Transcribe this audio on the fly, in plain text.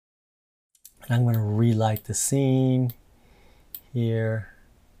And I'm going to relight the scene here.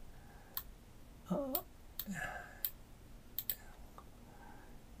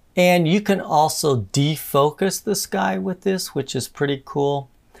 And you can also defocus the sky with this, which is pretty cool.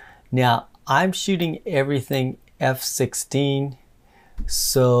 Now, I'm shooting everything f/16,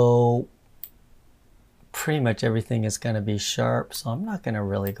 so pretty much everything is going to be sharp. So I'm not going to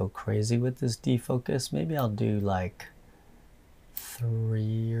really go crazy with this defocus. Maybe I'll do like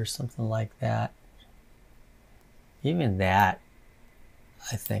 3 or something like that. Even that,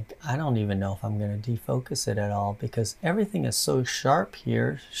 I think, I don't even know if I'm going to defocus it at all because everything is so sharp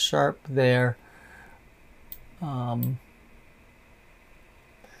here, sharp there. Just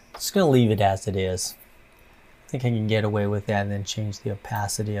going to leave it as it is. I think I can get away with that and then change the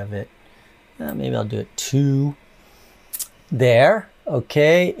opacity of it. Maybe I'll do it 2 there.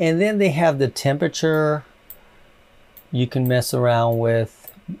 Okay, and then they have the temperature you can mess around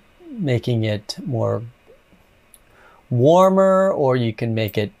with, making it more warmer, or you can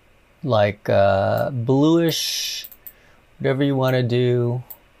make it like bluish, whatever you want to do.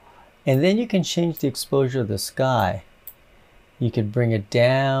 And then you can change the exposure of the sky. You could bring it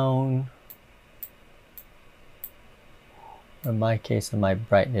down. In my case, I might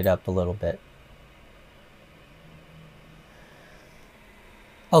brighten it up a little bit.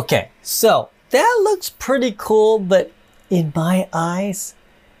 Okay, so that looks pretty cool, but in my eyes,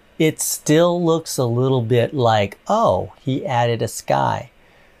 it still looks a little bit like, oh, he added a sky.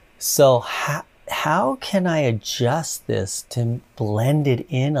 So how can I adjust this to blend it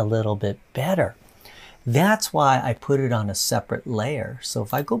in a little bit better? That's why I put it on a separate layer. So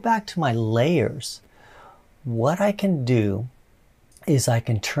if I go back to my layers, what I can do is I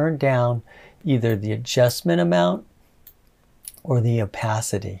can turn down either the adjustment amount or the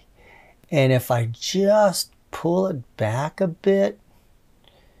opacity. And if I just pull it back a bit,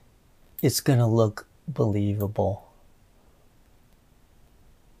 it's going to look believable.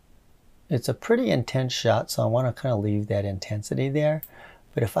 It's a pretty intense shot, so I want to kind of leave that intensity there.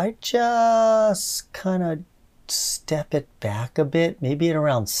 But if I just kind of step it back a bit, maybe at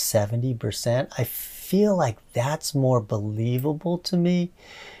around 70%, I feel like that's more believable to me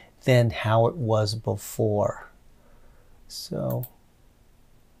than how it was before. So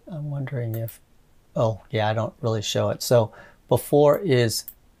I'm wondering if, oh yeah, I don't really show it. So before is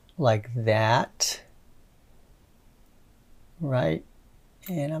like that, right?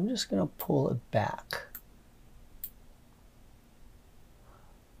 And I'm just going to pull it back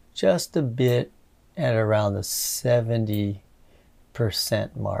just a bit at around the 70%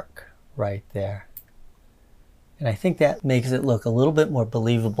 mark right there. And I think that makes it look a little bit more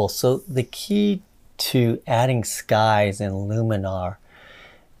believable. So the key to adding skies in Luminar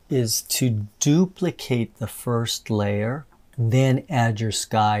is to duplicate the first layer, then add your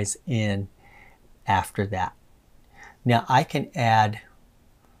skies in after that. Now I can add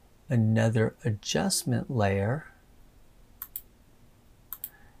another adjustment layer,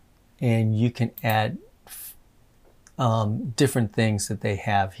 and you can add different things that they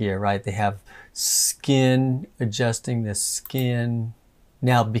have here, right? They have skin, adjusting the skin.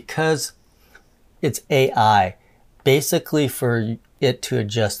 Now, because it's AI, basically for it to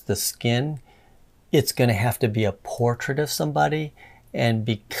adjust the skin, it's going to have to be a portrait of somebody. And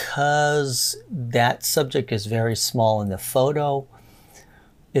because that subject is very small in the photo,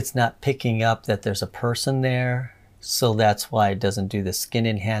 it's not picking up that there's a person there. So that's why it doesn't do the skin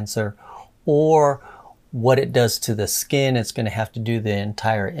enhancer. Or what it does to the skin, it's going to have to do the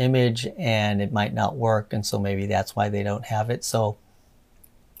entire image and it might not work. And so maybe that's why they don't have it. So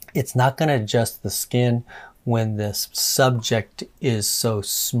it's not going to adjust the skin when the subject is so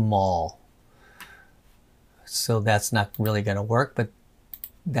small. So that's not really going to work, but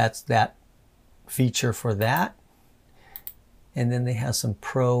that's that feature for that. And then they have some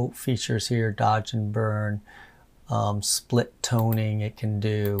pro features here, dodge and burn, split toning it can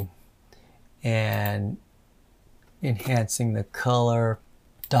do, and enhancing the color,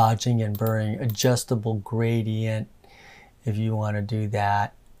 dodging and burning, adjustable gradient if you want to do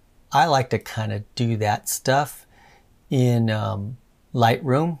that. I like to kind of do that stuff in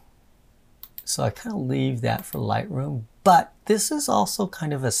Lightroom. So I kind of leave that for Lightroom. But this is also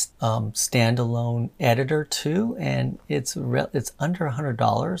kind of a standalone editor too, and it's under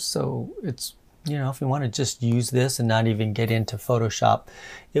 $100. So it's, you know, if you want to just use this and not even get into Photoshop,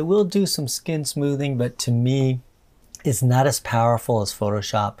 it will do some skin smoothing, but to me, it's not as powerful as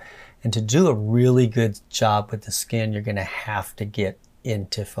Photoshop. And to do a really good job with the skin, you're going to have to get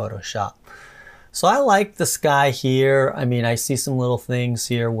into Photoshop. So I like the sky here. I mean, I see some little things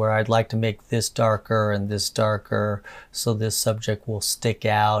here where I'd like to make this darker and this darker so this subject will stick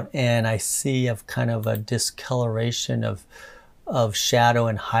out. And I see kind of a discoloration of shadow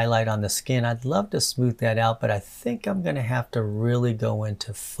and highlight on the skin. I'd love to smooth that out, but I think I'm going to have to really go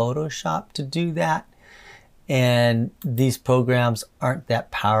into Photoshop to do that. And these programs aren't that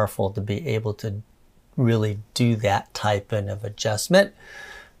powerful to be able to really do that type of adjustment.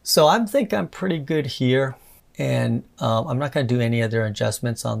 So I think I'm pretty good here. And I'm not going to do any other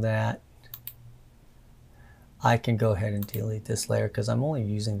adjustments on that. I can go ahead and delete this layer because I'm only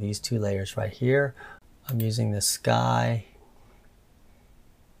using these two layers right here. I'm using the sky.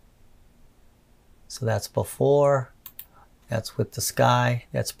 So that's before, that's with the sky.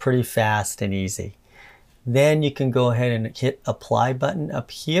 That's pretty fast and easy. Then you can go ahead and hit apply button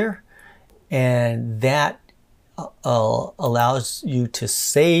up here, and that allows you to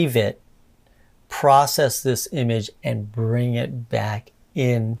save it, process this image, and bring it back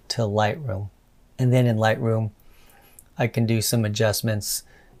into Lightroom. And then in Lightroom, I can do some adjustments,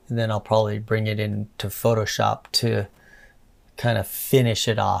 and then I'll probably bring it into Photoshop to kind of finish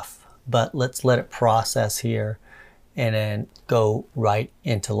it off. But let's let it process here and then go right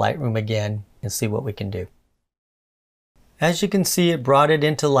into Lightroom again and see what we can do. As you can see, it brought it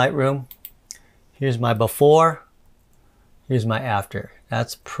into Lightroom. Here's my before, here's my after.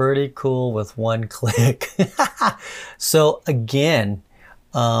 That's pretty cool with one click. So again,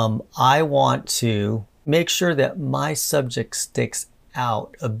 I want to make sure that my subject sticks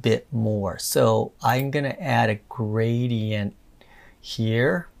out a bit more. So I'm going to add a gradient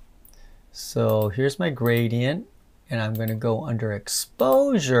here. So here's my gradient, and I'm going to go under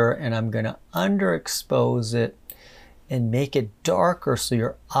exposure, and I'm going to underexpose it and make it darker so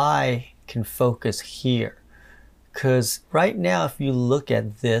your eye can focus here. Because right now, if you look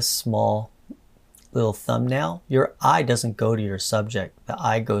at this small little thumbnail, your eye doesn't go to your subject. The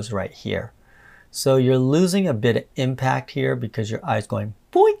eye goes right here. So you're losing a bit of impact here because your eye's going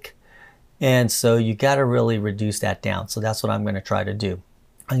boink. And so you got to really reduce that down. So that's what I'm going to try to do.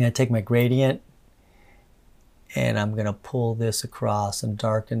 I'm going to take my gradient and I'm going to pull this across and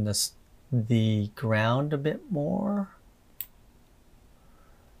darken the ground a bit more.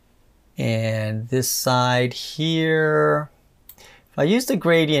 And this side here, if I use the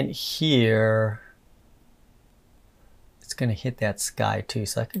gradient here, it's going to hit that sky too.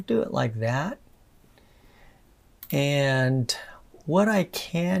 So I could do it like that. And what I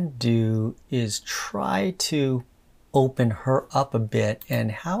can do is try to open her up a bit. And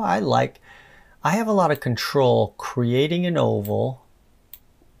how I have a lot of control creating an oval.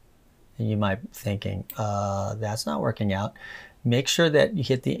 And you might be thinking, that's not working out. Make sure that you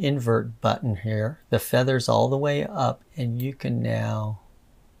hit the invert button here. The feather's all the way up, and you can now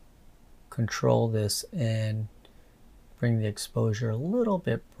control this and bring the exposure a little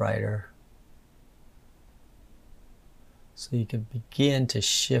bit brighter. So you can begin to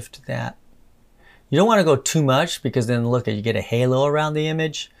shift that. You don't want to go too much because then look, you get a halo around the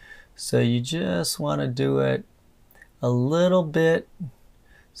image. So you just want to do it a little bit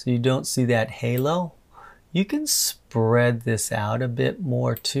so you don't see that halo. You can spread this out a bit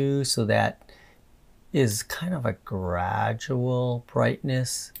more too, so that is kind of a gradual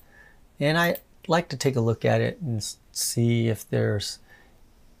brightness. And I like to take a look at it and see if there's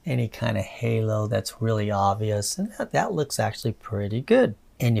any kind of halo that's really obvious. And that looks actually pretty good.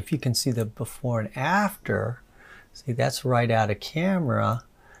 And if you can see the before and after, see that's right out of camera,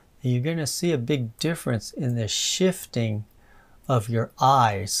 you're going to see a big difference in the shifting of your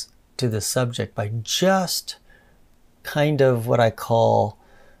eyes to the subject by just kind of what I call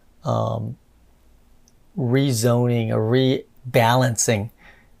rezoning or rebalancing.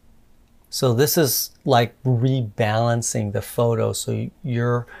 So this is like rebalancing the photo. So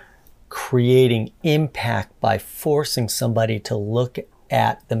you're creating impact by forcing somebody to look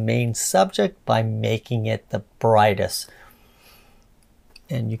at the main subject by making it the brightest.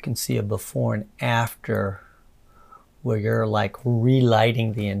 And you can see a before and after where you're like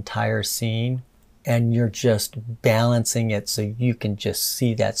relighting the entire scene and you're just balancing it so you can just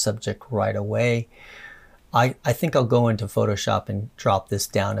see that subject right away. I think I'll go into Photoshop and drop this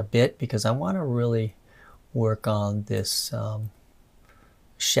down a bit because I want to really work on this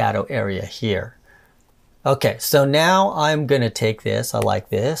shadow area here. Okay, so now I'm going to take this, I like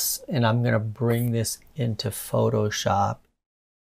this, and I'm going to bring this into Photoshop